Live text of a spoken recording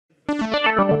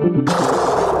Welcome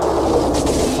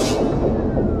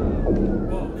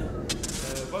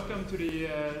to the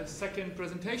second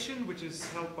presentation, which is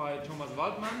held by Thomas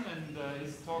Waldmann, and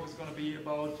his talk is going to be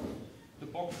about the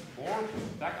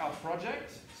BorgBackup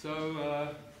project.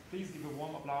 So please give a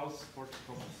warm applause for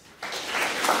Thomas.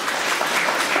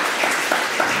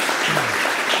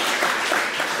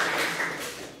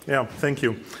 Yeah, thank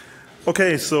you.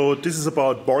 Okay, so this is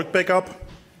about BorgBackup.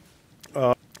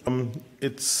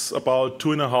 It's about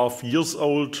 2.5 years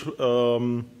old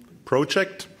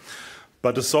project,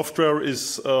 but the software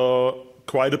is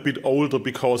quite a bit older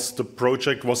because the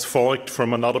project was forked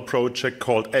from another project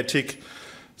called Attic.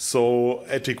 So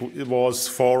Attic was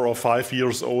 4 or 5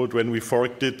 years old when we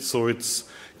forked it, so it's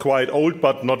quite old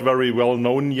but not very well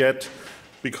known yet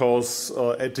because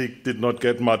Attic did not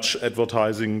get much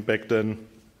advertising back then.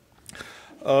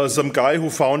 Some guy who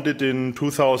found it in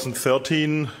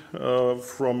 2013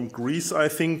 from Greece, I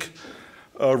think,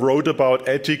 wrote about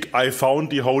Attic. I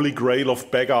found the holy grail of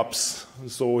backups.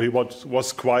 So he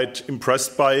was quite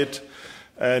impressed by it.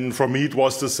 And for me, it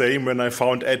was the same when I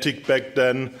found Attic back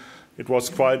then. It was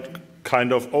quite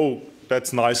kind of, oh,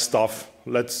 that's nice stuff.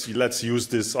 Let's use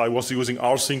this. I was using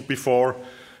rsync before,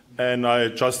 and I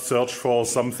just searched for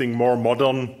something more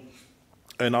modern.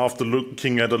 And after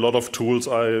looking at a lot of tools,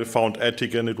 I found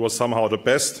Attic, and it was somehow the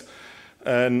best.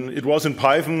 And it was in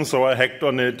Python, so I hacked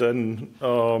on it, and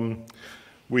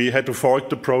we had to fork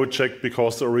the project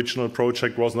because the original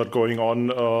project was not going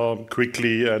on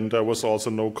quickly, and there was also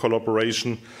no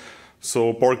collaboration.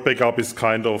 So BorgBackup is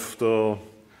kind of the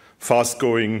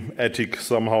fast-going Attic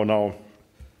somehow now.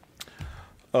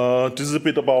 This is a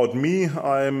bit about me.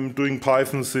 I'm doing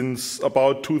Python since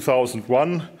about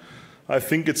 2001. I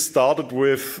think it started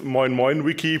with MoinMoin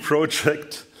Wiki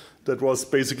project. That was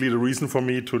basically the reason for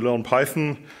me to learn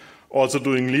Python. Also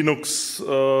doing Linux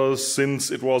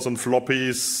since it was on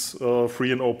floppies,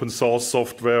 free and open source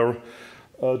software.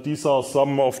 These are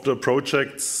some of the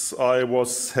projects I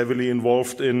was heavily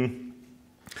involved in.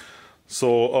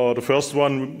 So the first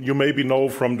one you maybe know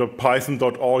from the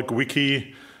python.org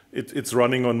wiki. It's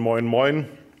running on MoinMoin.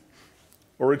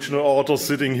 Original author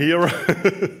sitting here.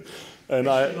 And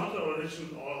not the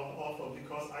original author,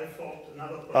 because I forked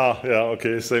another project. Yeah,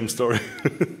 okay, same story.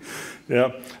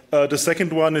 Yeah. The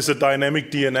second one is a dynamic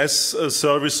DNS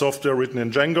service software written in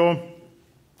Django.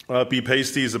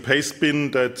 bepasty is a paste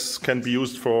bin that can be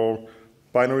used for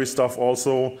binary stuff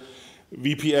also.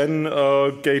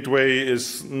 VPN gateway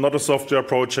is not a software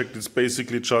project, it's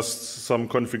basically just some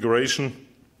configuration.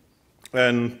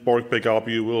 And BorgBackup,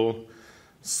 you will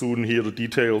soon hear the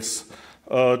details.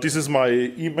 This is my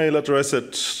email address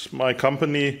at my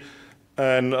company,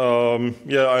 and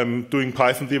yeah, I'm doing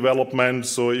Python development,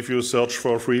 so if you search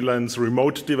for a freelance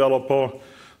remote developer,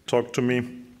 talk to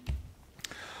me.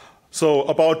 So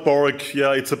about Borg,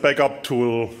 yeah, it's a backup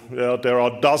tool. Yeah, there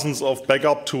are dozens of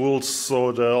backup tools,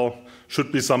 so there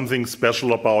should be something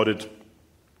special about it.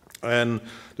 And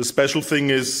the special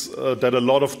thing is that a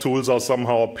lot of tools are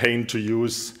somehow a pain to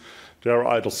use. They're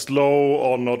either slow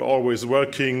or not always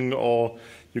working, or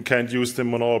you can't use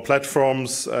them on all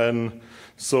platforms. And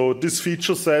so this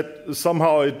feature set,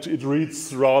 somehow it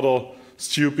reads rather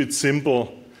stupid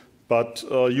simple, but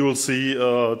you will see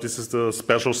this is the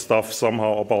special stuff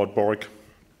somehow about Borg.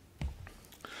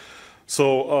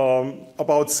 So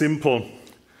about simple.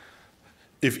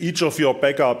 If each of your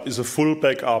backup is a full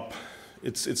backup,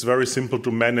 it's very simple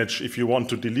to manage. If you want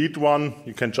to delete one,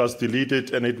 you can just delete it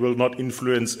and it will not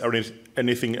influence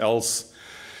anything else.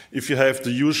 If you have the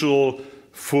usual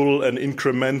full and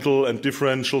incremental and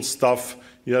differential stuff,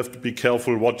 you have to be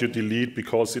careful what you delete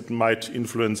because it might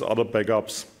influence other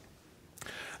backups.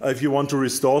 If you want to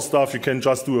restore stuff, you can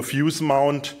just do a fuse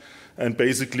mount and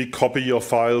basically copy your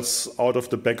files out of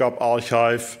the backup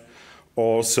archive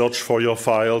or search for your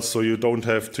files, so you don't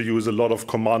have to use a lot of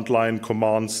command line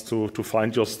commands to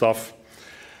find your stuff.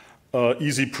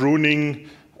 Easy pruning,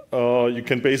 you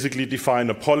can basically define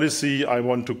a policy. I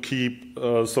want to keep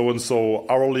so-and-so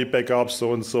hourly backups,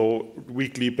 so-and-so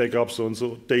weekly backups,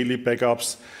 so-and-so daily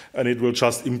backups, and it will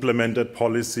just implement that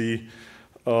policy.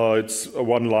 It's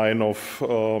one line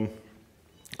of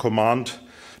command.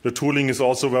 The tooling is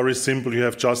also very simple. You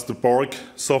have just the Borg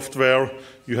software,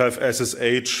 you have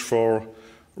SSH for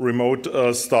remote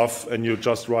stuff, and you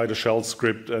just write a shell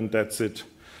script and that's it.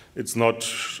 It's not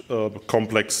a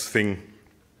complex thing.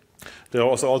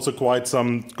 There is also quite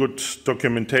some good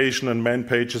documentation and man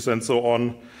pages and so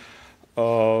on,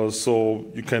 so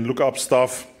you can look up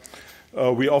stuff.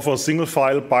 We offer single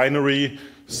file binary,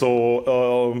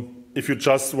 so if you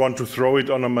just want to throw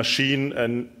it on a machine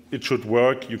and it should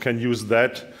work, you can use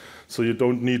that. So you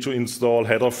don't need to install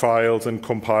header files and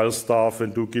compile stuff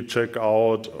and do git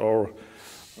checkout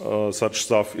or such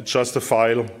stuff. It's just a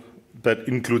file that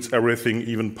includes everything,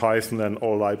 even Python and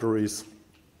all libraries.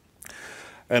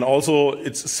 And also,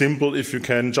 it's simple if you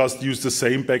can just use the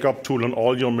same backup tool on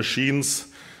all your machines.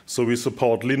 So we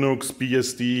support Linux,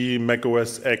 BSD, Mac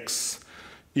OS X.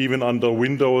 Even under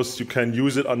Windows, you can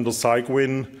use it under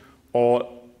Cygwin or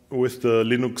with the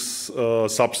Linux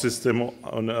subsystem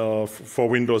for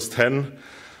Windows 10.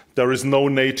 There is no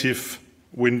native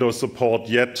Windows support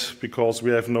yet because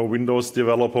we have no Windows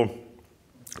developer.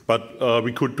 But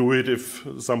we could do it if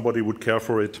somebody would care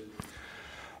for it.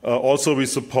 Also, we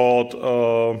support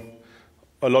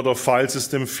a lot of file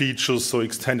system features, so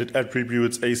extended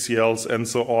attributes, ACLs, and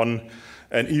so on.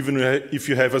 And even if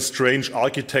you have a strange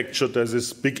architecture, there's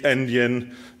this big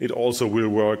endian, it also will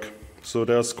work. So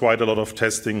there's quite a lot of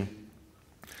testing.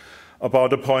 About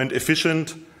the point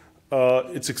efficient,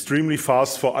 it's extremely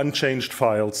fast for unchanged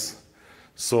files.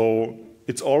 So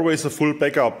it's always a full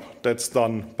backup that's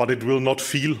done, but it will not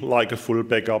feel like a full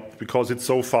backup because it's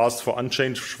so fast for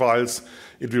unchanged files.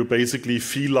 It will basically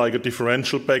feel like a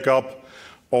differential backup,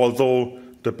 although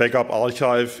the backup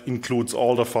archive includes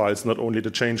all the files, not only the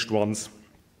changed ones.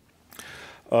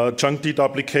 Chunk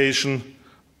deduplication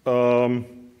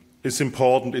is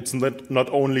important. It's not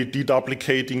only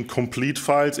deduplicating complete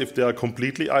files if they are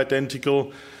completely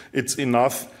identical. It's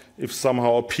enough if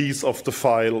somehow a piece of the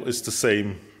file is the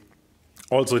same.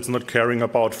 Also, it's not caring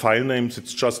about file names.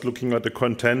 It's just looking at the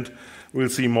content. We'll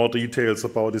see more details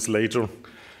about this later.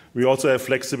 We also have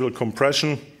flexible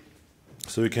compression.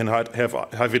 So you can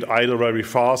have it either very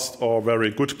fast or very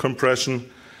good compression.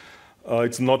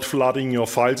 It's not flooding your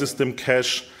file system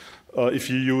cache. If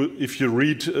you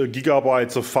read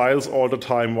gigabytes of files all the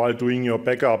time while doing your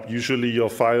backup, usually your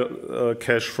file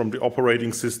cache from the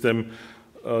operating system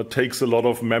takes a lot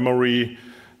of memory,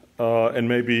 and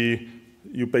maybe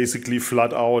you basically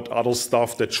flood out other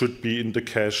stuff that should be in the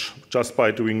cache just by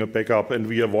doing a backup, and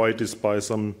we avoid this by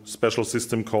some special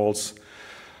system calls.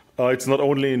 It's not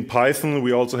only in Python,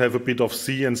 we also have a bit of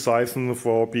C and Cython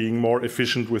for being more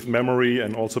efficient with memory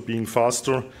and also being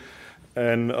faster.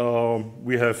 And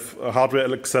we have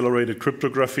hardware-accelerated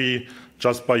cryptography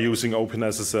just by using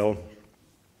OpenSSL.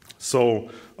 So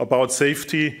about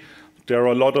safety, there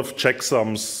are a lot of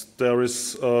checksums. There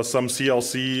is some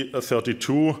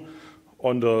CRC32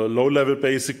 on the low level,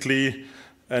 basically,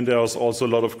 and there's also a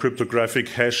lot of cryptographic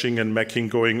hashing and macking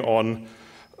going on.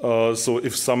 So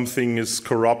if something is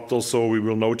corrupt or so, we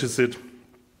will notice it.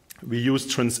 We use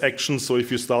transactions, so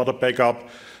if you start a backup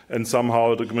and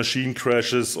somehow the machine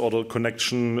crashes or the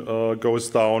connection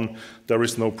goes down, there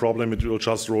is no problem, it will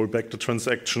just roll back the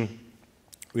transaction.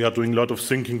 We are doing a lot of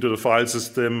syncing to the file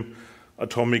system,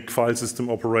 atomic file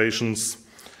system operations,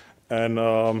 and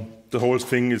the whole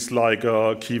thing is like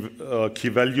a key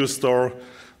value store,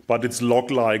 but it's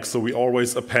log-like, so we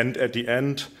always append at the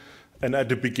end. And at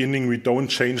the beginning, we don't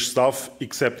change stuff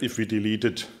except if we delete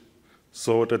it.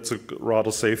 So that's a rather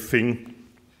safe thing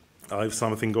if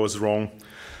something goes wrong.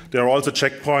 There are also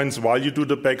checkpoints while you do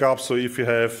the backup. So if you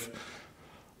have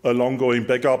a long-going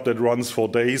backup that runs for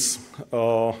days,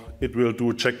 it will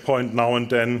do a checkpoint now and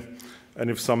then.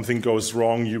 And if something goes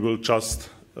wrong, you will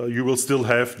still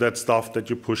have that stuff that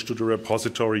you push to the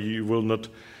repository. You will not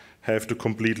have to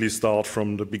completely start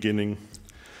from the beginning.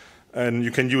 And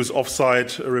you can use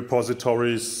offsite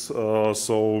repositories,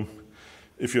 so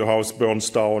if your house burns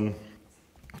down,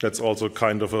 that's also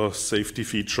kind of a safety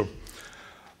feature.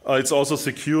 It's also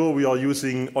secure. We are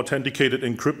using authenticated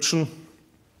encryption.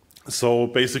 So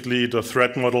basically the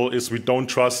threat model is we don't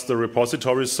trust the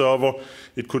repository server.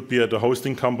 It could be at a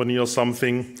hosting company or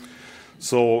something.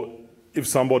 So if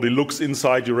somebody looks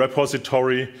inside your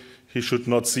repository, he should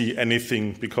not see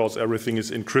anything because everything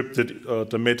is encrypted,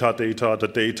 the metadata, the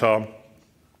data.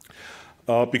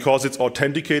 Because it's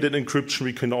authenticated encryption,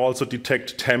 we can also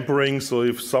detect tampering. So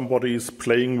if somebody is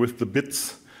playing with the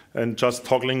bits and just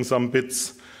toggling some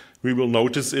bits, we will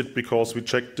notice it because we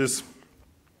checked this.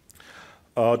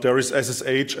 There is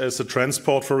SSH as a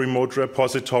transport for remote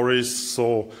repositories.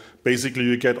 So basically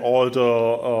you get all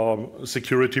the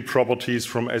security properties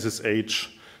from SSH.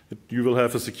 You will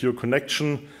have a secure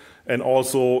connection. And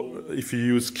also, if you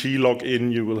use key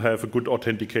login, you will have a good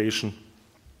authentication.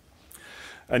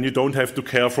 And you don't have to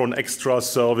care for an extra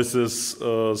services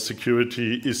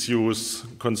security issues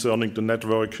concerning the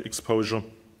network exposure.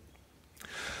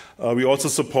 We also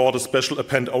support a special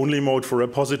append-only mode for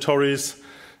repositories.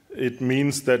 It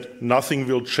means that nothing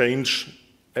will change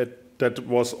that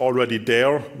was already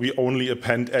there. We only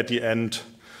append at the end.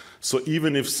 So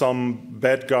even if some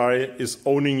bad guy is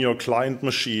owning your client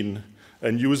machine,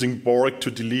 and using Borg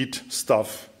to delete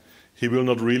stuff, he will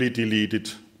not really delete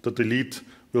it. The delete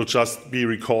will just be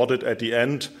recorded at the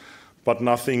end, but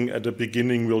nothing at the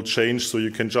beginning will change, so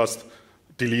you can just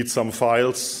delete some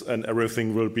files and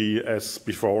everything will be as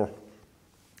before.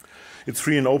 It's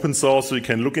free and open source, so you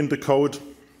can look in the code.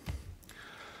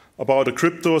 About the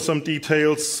crypto, some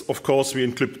details. Of course, we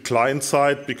encrypt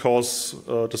client-side because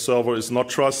the server is not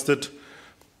trusted.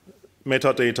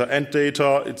 Metadata and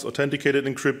data, it's authenticated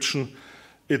encryption.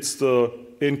 It's the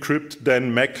encrypt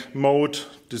then MAC mode.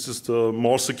 This is the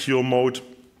more secure mode.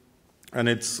 And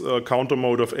it's a counter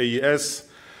mode of AES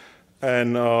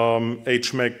and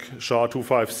HMAC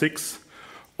SHA-256.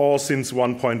 Or since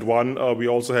 1.1, we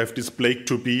also have this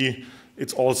Blake2B.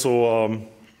 It's also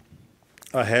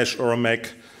a hash or a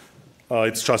MAC.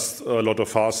 It's just a lot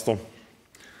faster.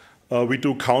 We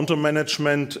do counter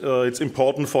management. It's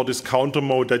important for this counter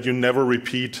mode that you never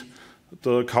repeat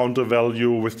the counter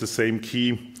value with the same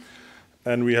key.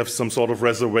 And we have some sort of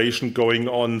reservation going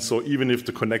on, so even if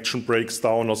the connection breaks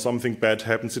down or something bad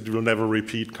happens, it will never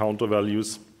repeat counter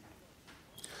values.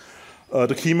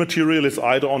 The key material is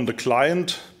either on the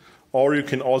client, or you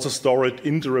can also store it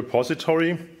in the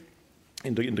repository,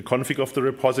 in the config of the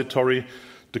repository.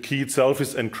 The key itself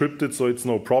is encrypted, so it's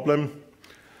no problem.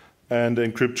 And the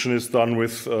encryption is done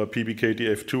with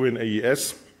PBKDF2 and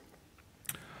AES.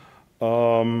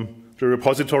 The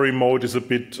repository mode is a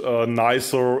bit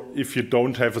nicer if you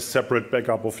don't have a separate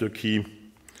backup of your key.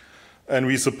 And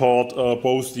we support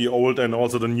both the old and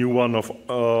also the new one of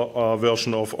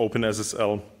version of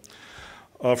OpenSSL.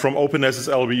 From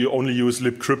OpenSSL, we only use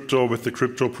libcrypto with the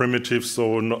crypto primitive,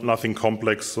 so nothing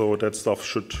complex, so that stuff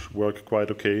should work quite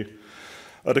okay.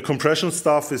 The compression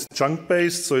stuff is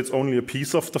chunk-based, so it's only a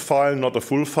piece of the file, not a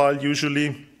full file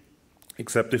usually,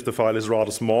 except if the file is rather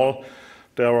small.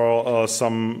 There are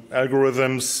some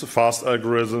algorithms, fast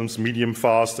algorithms, medium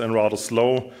fast, and rather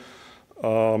slow,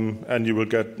 and you will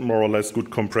get more or less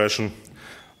good compression.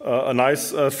 A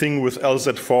nice thing with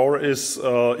LZ4 is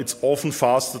it's often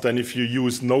faster than if you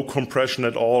use no compression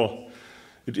at all.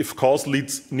 It, of course,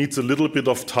 needs a little bit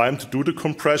of time to do the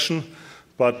compression,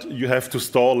 but you have to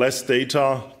store less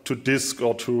data to disk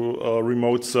or to a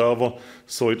remote server,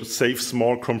 so it saves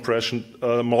more compression,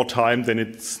 more time than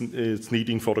it's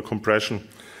needing for the compression.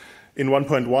 In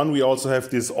 1.1, we also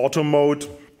have this auto mode.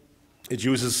 It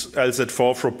uses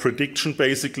LZ4 for prediction,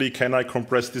 basically. Can I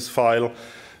compress this file?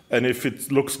 And if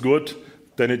it looks good,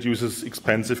 then it uses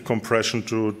expensive compression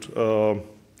to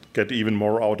get even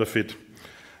more out of it.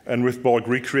 And with Borg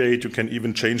Recreate, you can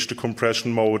even change the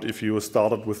compression mode if you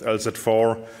started with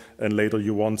LZ4 and later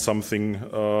you want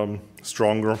something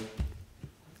stronger.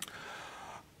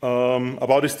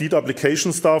 About this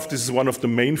deduplication stuff, this is one of the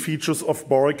main features of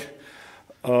Borg.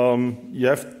 You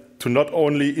have to not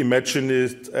only imagine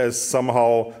it as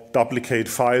somehow duplicate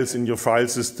files in your file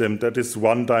system. That is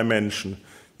one dimension.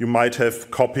 You might have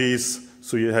copies,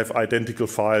 so you have identical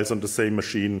files on the same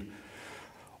machine.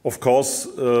 Of course,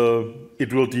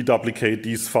 it will deduplicate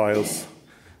these files.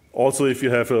 Also, if you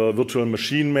have a virtual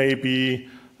machine maybe,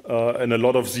 and a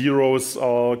lot of zeros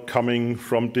are coming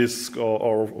from disk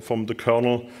or from the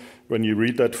kernel, when you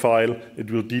read that file,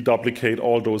 it will deduplicate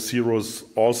all those zeros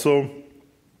also.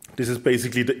 This is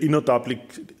basically the inner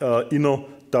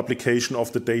duplication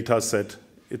of the data set.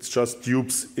 It's just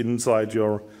dupes inside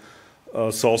your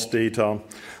source data.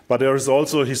 But there is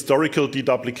also historical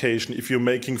deduplication. If you're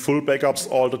making full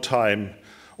backups all the time,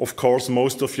 of course,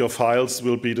 most of your files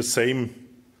will be the same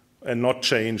and not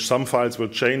change. Some files will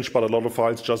change, but a lot of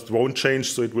files just won't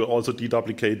change, so it will also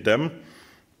deduplicate them.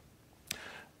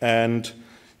 And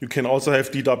you can also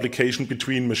have deduplication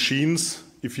between machines.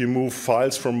 If you move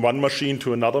files from one machine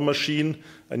to another machine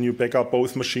and you back up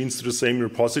both machines to the same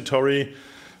repository,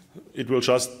 it will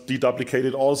just deduplicate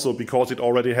it also because it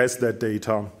already has that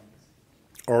data.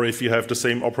 Or if you have the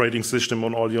same operating system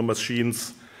on all your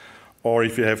machines, or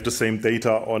if you have the same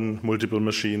data on multiple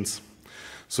machines.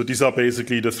 So these are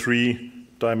basically the three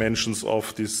dimensions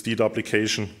of this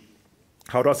deduplication.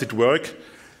 How does it work?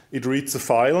 It reads the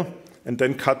file and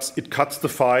then cuts the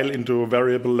file into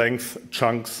variable length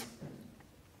chunks.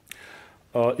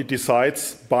 It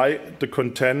decides by the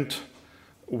content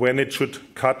when it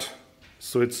should cut.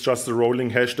 So it's just a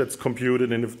rolling hash that's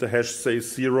computed, and if the hash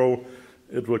says 0,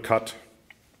 it will cut.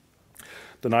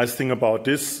 The nice thing about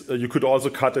this, you could also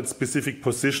cut at specific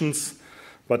positions,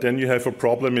 but then you have a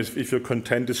problem if your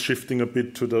content is shifting a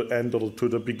bit to the end or to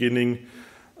the beginning,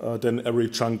 then every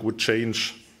chunk would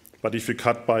change. But if you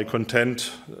cut by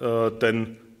content,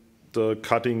 then the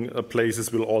cutting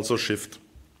places will also shift.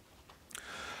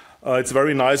 It's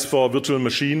very nice for virtual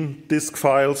machine disk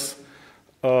files.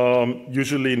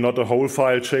 Usually not a whole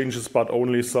file changes, but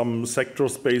only some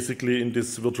sectors basically in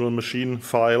this virtual machine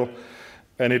file.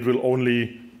 And it will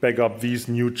only back up these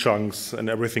new chunks, and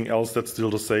everything else that's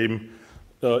still the same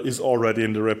is already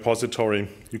in the repository.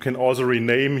 You can also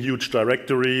rename huge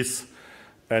directories,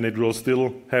 and it will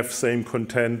still have same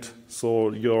content,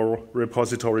 so your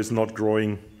repository is not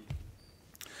growing.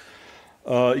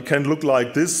 It can look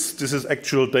like this. This is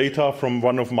actual data from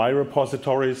one of my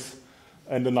repositories,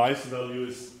 and the nice value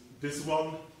is this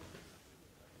one.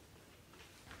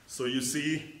 So you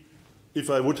see, if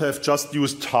I would have just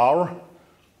used tar,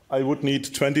 I would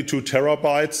need 22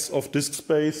 terabytes of disk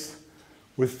space.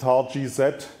 With tar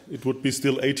GZ, it would be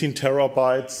still 18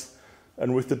 terabytes,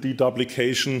 and with the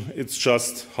deduplication, it's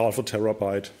just half a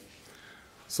terabyte.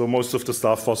 So most of the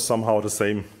stuff was somehow the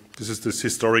same. This is this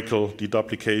historical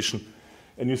deduplication.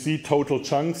 And you see total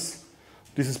chunks.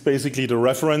 This is basically the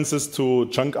references to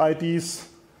chunk IDs,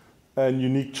 and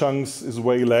unique chunks is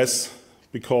way less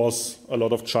because a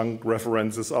lot of chunk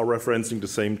references are referencing the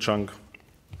same chunk.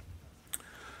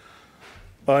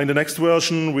 In the next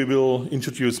version, we will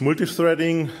introduce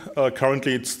multi-threading.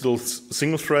 Currently, it's still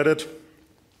single-threaded,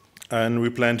 and we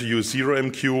plan to use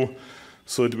 0MQ,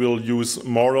 so it will use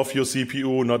more of your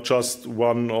CPU, not just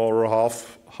one or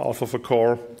half of a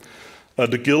core.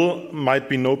 The GIL might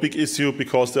be no big issue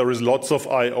because there is lots of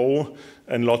I/O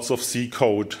and lots of C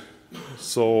code,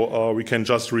 so we can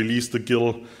just release the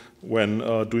GIL when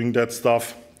doing that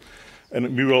stuff.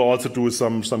 And we will also do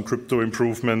some crypto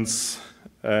improvements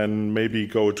and maybe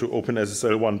go to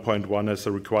OpenSSL 1.1 as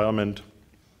a requirement.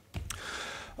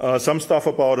 Some stuff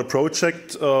about a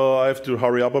project. I have to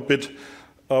hurry up a bit.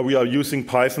 We are using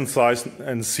Python, Cython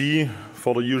and C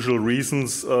for the usual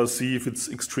reasons. C, if it's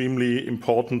extremely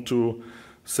important to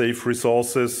save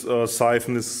resources.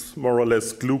 Cython is more or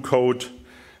less glue code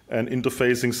and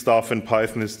interfacing stuff, and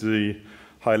Python is the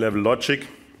high-level logic.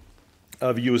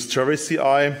 We use Cherry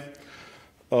CI.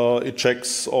 It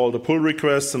checks all the pull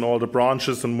requests and all the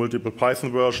branches and multiple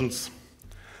Python versions.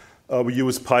 We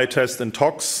use pytest and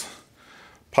tox.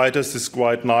 Pytest is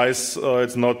quite nice.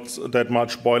 It's not that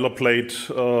much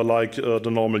boilerplate like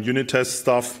the normal unit test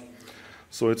stuff.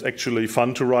 So it's actually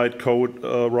fun to write code,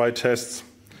 write tests.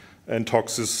 And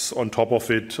tox is on top of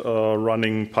it,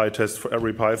 running pytest for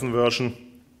every Python version.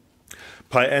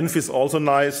 pyenv is also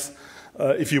nice.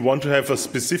 If you want to have a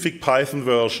specific Python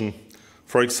version,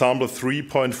 for example,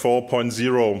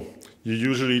 3.4.0, you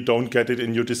usually don't get it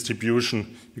in your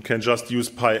distribution. You can just use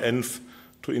pyenv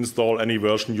to install any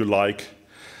version you like.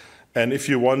 And if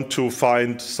you want to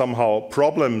find somehow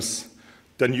problems,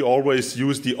 then you always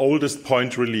use the oldest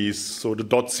point release, so the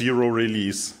 .0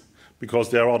 release, because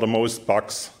there are the most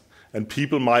bugs. And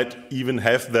people might even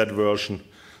have that version.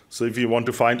 So if you want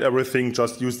to find everything,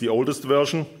 just use the oldest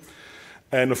version.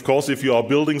 And of course, if you are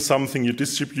building something you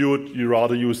distribute, you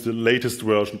rather use the latest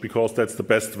version because that's the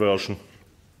best version.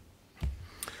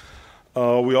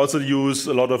 We also use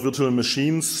a lot of virtual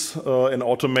machines and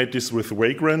automate this with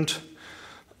Vagrant.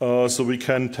 So we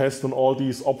can test on all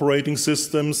these operating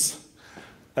systems.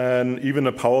 And even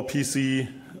a PowerPC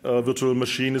virtual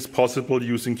machine is possible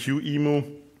using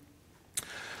QEMU.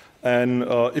 And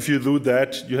if you do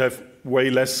that, you have way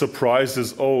less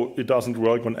surprises. Oh, it doesn't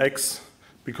work on X,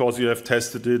 because you have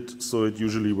tested it, so it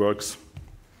usually works.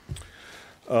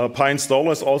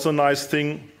 PyInstaller is also a nice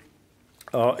thing.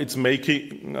 It's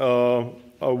making a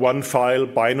one-file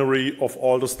binary of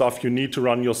all the stuff you need to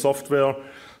run your software.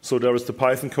 So there is the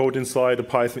Python code inside, a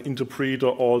Python interpreter,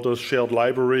 all the shared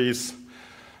libraries,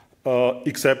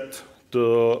 except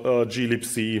the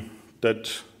glibc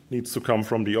that needs to come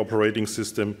from the operating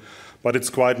system. But it's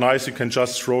quite nice. You can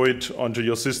just throw it onto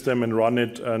your system and run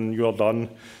it, and you're done.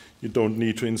 You don't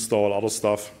need to install other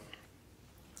stuff.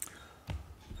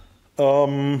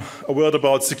 A word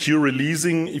about secure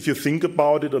releasing. If you think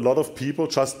about it, a lot of people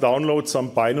just download some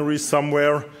binary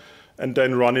somewhere and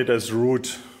then run it as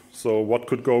root. So what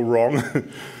could go wrong?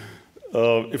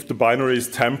 If the binary is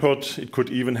tampered, it could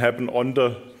even happen on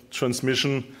the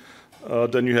transmission,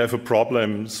 then you have a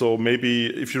problem. So maybe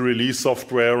if you release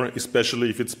software, especially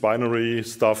if it's binary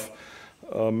stuff,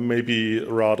 maybe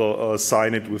rather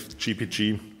sign it with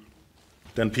GPG.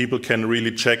 Then people can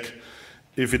really check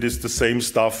if it is the same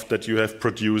stuff that you have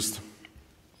produced.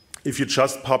 If you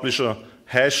just publish a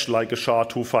hash like a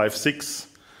SHA-256,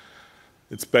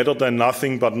 it's better than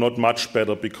nothing, but not much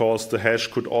better, because the hash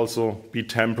could also be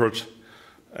tampered.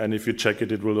 And if you check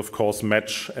it, it will, of course,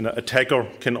 match. And an attacker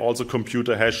can also compute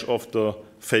a hash of the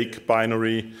fake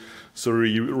binary. So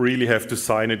you really have to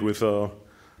sign it with a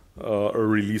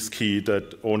release key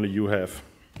that only you have.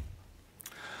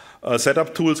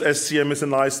 Setup tools, SCM is a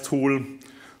nice tool.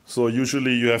 So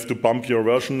usually you have to bump your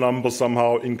version number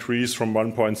somehow, increase from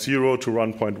 1.0 to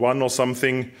 1.1 or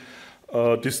something.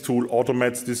 This tool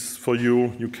automates this for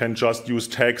you. You can just use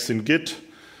tags in Git,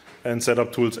 and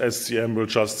setup tools SCM will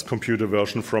just compute a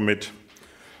version from it.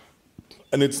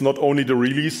 And it's not only the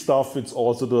release stuff, it's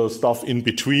also the stuff in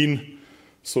between.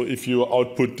 So if you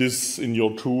output this in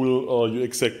your tool, you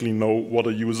exactly know what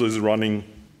a user is running.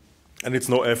 And it's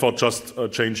no effort, just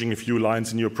changing a few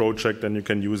lines in your project and you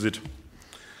can use it.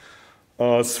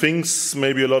 Sphinx,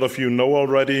 maybe a lot of you know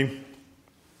already.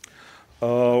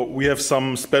 We have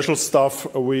some special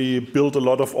stuff. We build a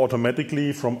lot of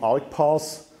automatically from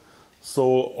ArcParse. So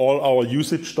all our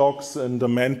usage docs and the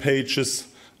man pages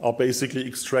are basically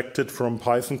extracted from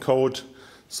Python code.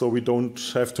 So we don't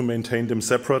have to maintain them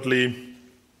separately.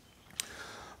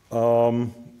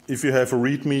 If you have a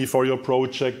README for your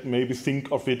project, maybe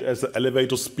think of it as an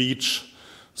elevator speech.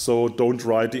 So don't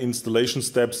write the installation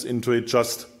steps into it,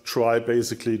 just try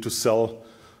basically to sell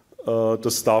the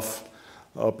stuff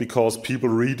because people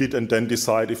read it and then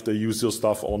decide if they use your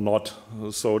stuff or not.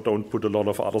 So don't put a lot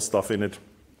of other stuff in it.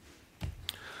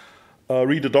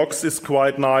 ReadTheDocs is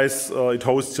quite nice. It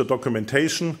hosts your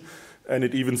documentation and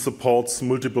it even supports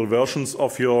multiple versions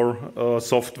of your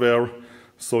software.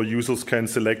 So users can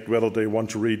select whether they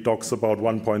want to read docs about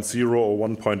 1.0 or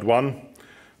 1.1.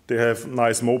 They have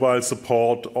nice mobile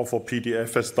support, offer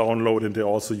PDF as download, and they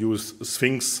also use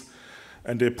Sphinx.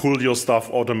 And they pull your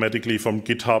stuff automatically from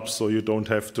GitHub, so you don't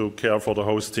have to care for the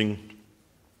hosting.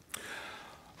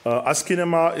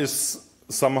 Asciinema is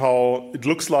somehow, it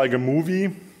looks like a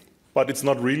movie, but it's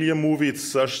not really a movie.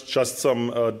 It's just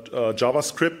some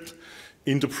JavaScript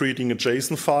interpreting a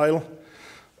JSON file.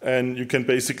 And you can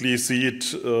basically see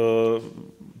it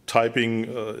typing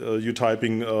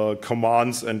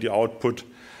commands and the output.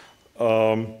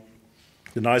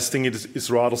 The nice thing is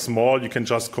rather small. You can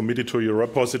just commit it to your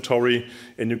repository,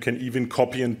 and you can even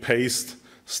copy and paste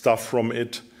stuff from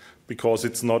it because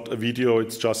it's not a video,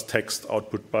 it's just text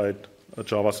output by a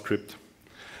JavaScript.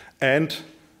 And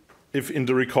if in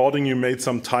the recording you made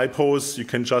some typos, you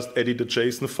can just edit the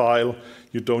JSON file.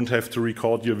 You don't have to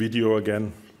record your video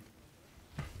again.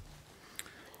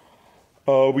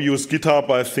 We use GitHub.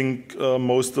 I think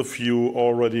most of you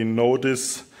already know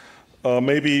this.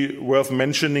 Maybe worth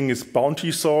mentioning is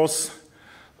bounty source.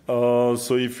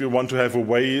 So if you want to have a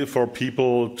way for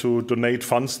people to donate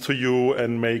funds to you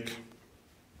and make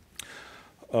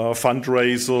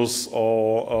fundraisers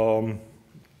or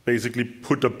basically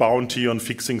put a bounty on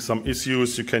fixing some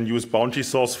issues, you can use bounty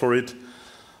source for it.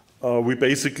 We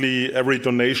basically, every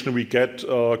donation we get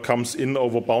comes in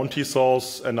over bounty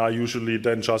source, and I usually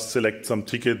then just select some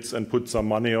tickets and put some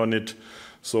money on it.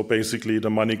 So basically the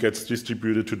money gets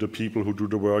distributed to the people who do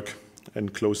the work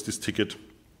and close this ticket.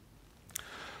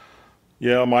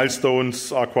 Yeah,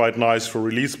 milestones are quite nice for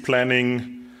release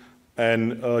planning,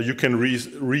 and you can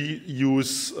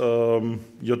reuse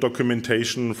your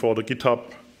documentation for the GitHub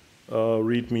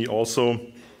README also.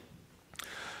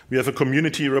 We have a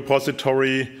community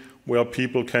repository where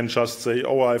people can just say,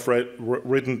 oh, I've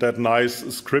written that nice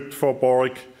script for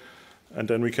Borg, and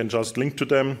then we can just link to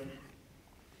them.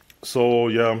 So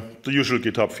yeah, the usual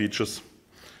GitHub features.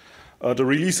 The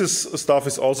releases stuff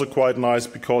is also quite nice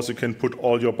because you can put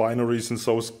all your binaries and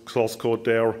source code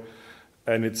there,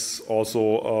 and it's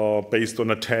also based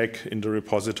on a tag in the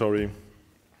repository.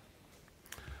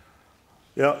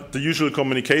 Yeah, the usual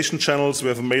communication channels. We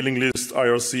have a mailing list,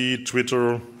 IRC,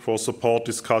 Twitter for support,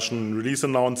 discussion, release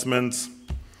announcements.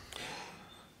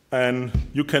 And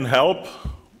you can help.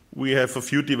 We have a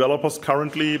few developers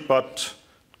currently, but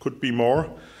could be more.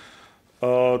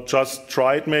 Just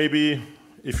try it maybe.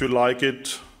 If you like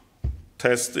it,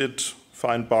 test it,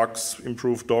 find bugs,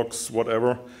 improve docs,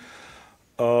 whatever.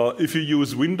 If you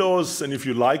use Windows and if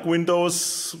you like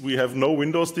Windows, we have no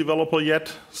Windows developer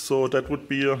yet, so that would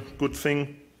be a good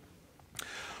thing.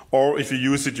 Or if you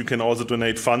use it, you can also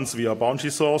donate funds via bounty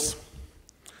source.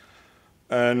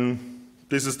 And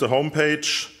this is the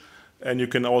homepage, and you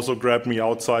can also grab me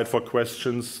outside for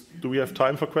questions. Do we have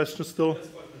time for questions still? Yes,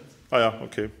 5 minutes. Oh yeah,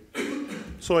 okay.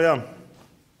 So yeah,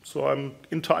 so I'm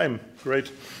in time.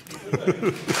 Great.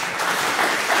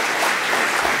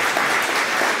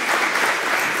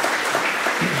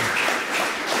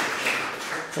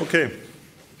 Okay.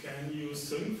 Can you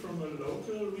sync from a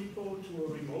local repo to a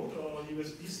remote or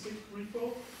USB stick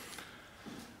repo?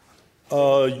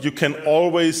 You can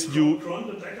always use. Run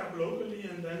the backup locally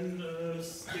and then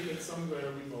stick it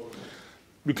somewhere remote.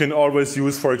 You can always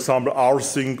use, for example,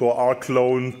 rsync or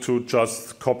rclone to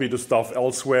just copy the stuff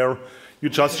elsewhere. You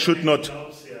just should not.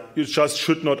 You just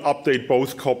should not update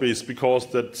both copies because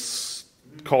that's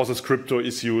causes crypto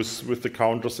issues with the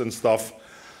counters and stuff.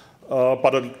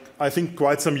 But I think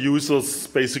quite some users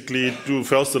basically do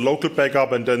first a local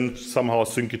backup and then somehow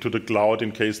sync it to the cloud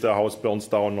in case their house burns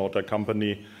down or their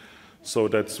company. So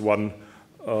that's one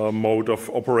mode of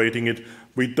operating it.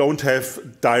 We don't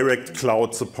have direct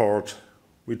cloud support.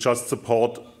 We just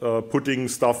support putting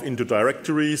stuff into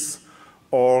directories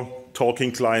or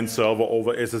talking client-server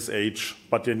over SSH,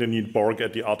 but then you need Borg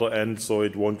at the other end, so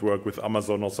it won't work with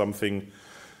Amazon or something,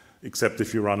 except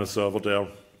if you run a server there.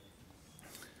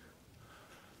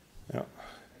 Yeah. I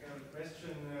have a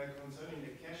question concerning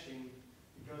the caching,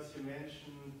 because you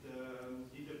mentioned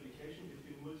deduplication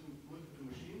between multiple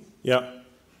machines. Yeah.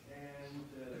 And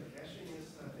the caching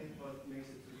is, I think, what makes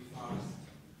it really fast.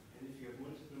 And if you have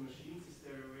multiple machines, is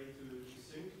there a way to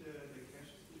sync the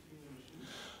caches between the machines?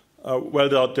 Well,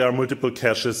 there are multiple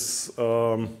caches.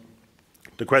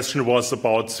 The question was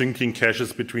about syncing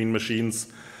caches between machines.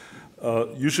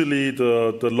 Usually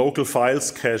the local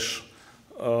files cache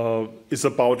is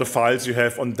about the files you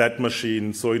have on that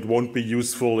machine, so it won't be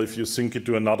useful if you sync it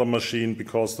to another machine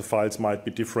because the files might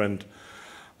be different.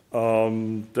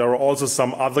 There are also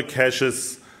some other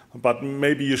caches, but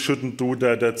maybe you shouldn't do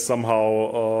that. That's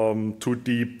somehow too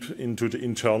deep into the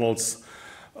internals.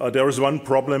 There is one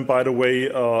problem, by the way,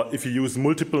 if you use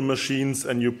multiple machines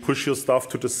and you push your stuff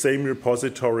to the same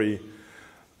repository,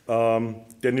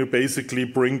 then you basically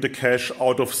bring the cache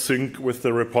out of sync with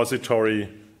the repository.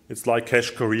 It's like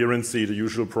cache coherency, the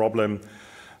usual problem.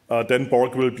 Then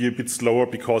Borg will be a bit slower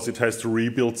because it has to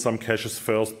rebuild some caches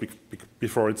first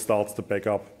before it starts the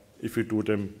backup, if you do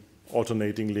them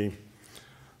alternatingly.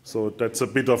 So that's a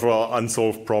bit of an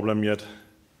unsolved problem yet. Can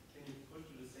you push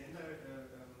to the same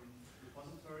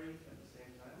repository at the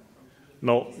same time?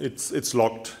 No, it's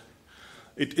locked.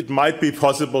 It might be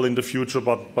possible in the future,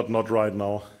 but not right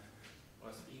now.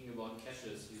 Well, speaking about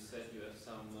caches, you said you have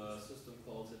some system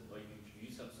calls, or you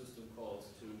use some system calls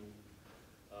to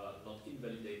not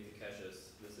invalidate the caches.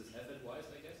 This is effort-wise,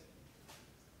 I guess?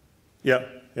 Yeah.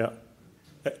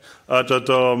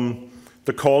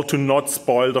 The call to not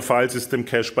spoil the file system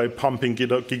cache by pumping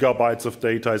gigabytes of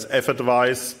data is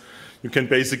effort-wise. You can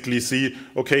basically see,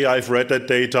 okay, I've read that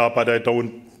data, but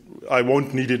I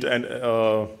won't need it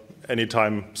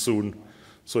anytime soon.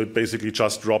 So it basically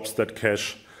just drops that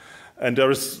cache. And there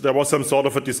was some sort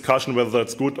of a discussion whether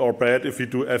that's good or bad if you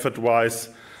do effort-wise,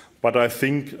 but I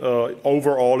think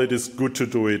overall it is good to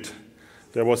do it.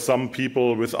 There were some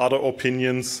people with other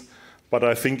opinions, but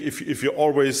I think if you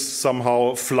always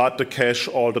somehow flood the cache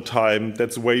all the time,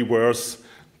 that's way worse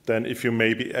than if you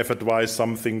maybe effort-wise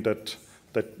something that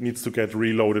needs to get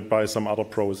reloaded by some other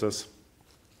process.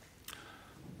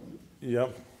 Yeah.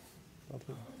 At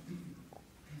the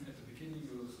beginning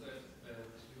you said that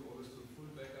you always do full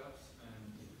backups,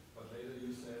 but later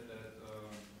you said that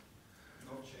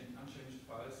unchanged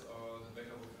files or the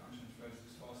backup of unchanged files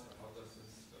is faster. How does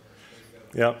this play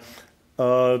together?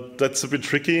 Yeah, that's a bit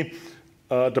tricky.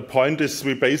 The point is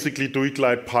we basically do it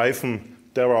like Python.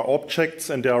 There are objects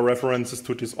and there are references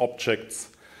to these objects.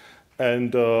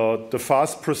 And the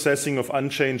fast processing of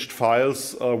unchanged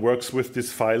files works with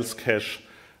this files cache.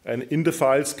 And in the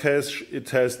files cache, it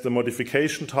has the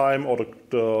modification time or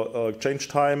the change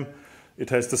time. It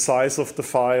has the size of the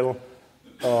file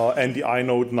and the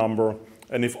inode number.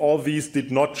 And if all these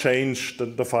did not change,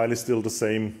 then the file is still the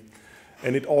same.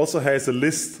 And it also has a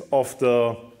list of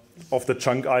the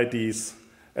chunk IDs.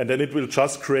 And then it will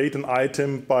just create an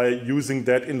item by using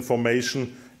that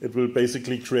information. It will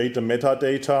basically create the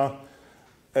metadata,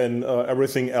 and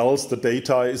everything else, the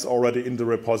data, is already in the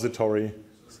repository.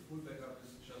 So the full backup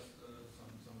is just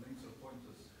some links or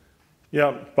pointers?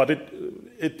 Yeah, but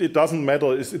it doesn't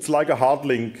matter. It's like a hard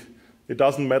link. It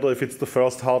doesn't matter if it's the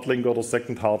first hard link or the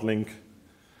second hard link.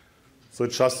 So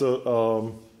it's just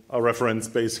a reference,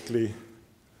 basically.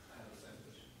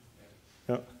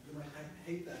 Yeah. You might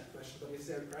hate that question, but is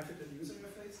there a graphical user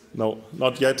interface? No,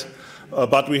 not yet.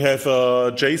 But we have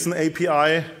a JSON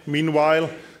API meanwhile,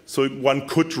 so one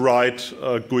could write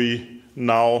GUI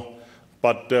now,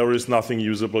 but there is nothing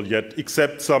usable yet,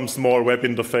 except some small web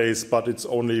interface, but it's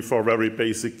only for very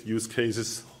basic use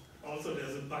cases. Also,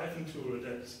 there's a Python tool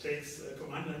that takes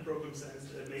command line programs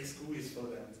and makes GUIs for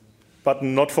them. But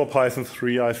not for Python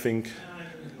 3, I think.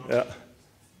 Yeah.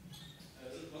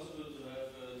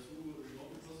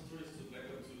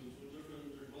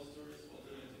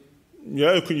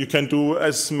 Yeah, you can do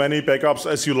as many backups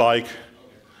as you like.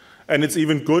 And it's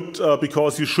even good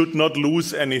because you should not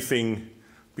lose anything,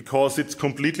 because it's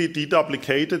completely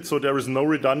deduplicated, so there is no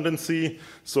redundancy,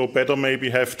 so better maybe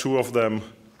have two of them.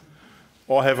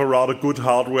 Or have a rather good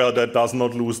hardware that does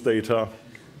not lose data.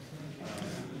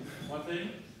 One thing,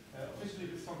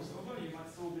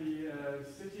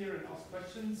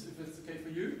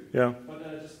 Yeah.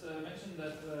 But just mention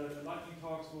that the lightning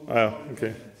talks will Ah, start in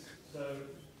okay. 10 minutes. So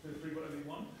feel free whatever you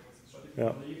want. But if you Yeah.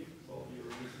 want to leave, well, you're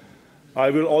releasing. I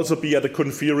will also be at a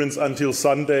conference until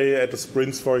Sunday at the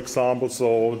sprints, for example,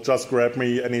 so just grab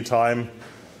me anytime.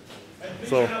 And please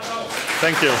So, hand out.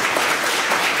 thank you.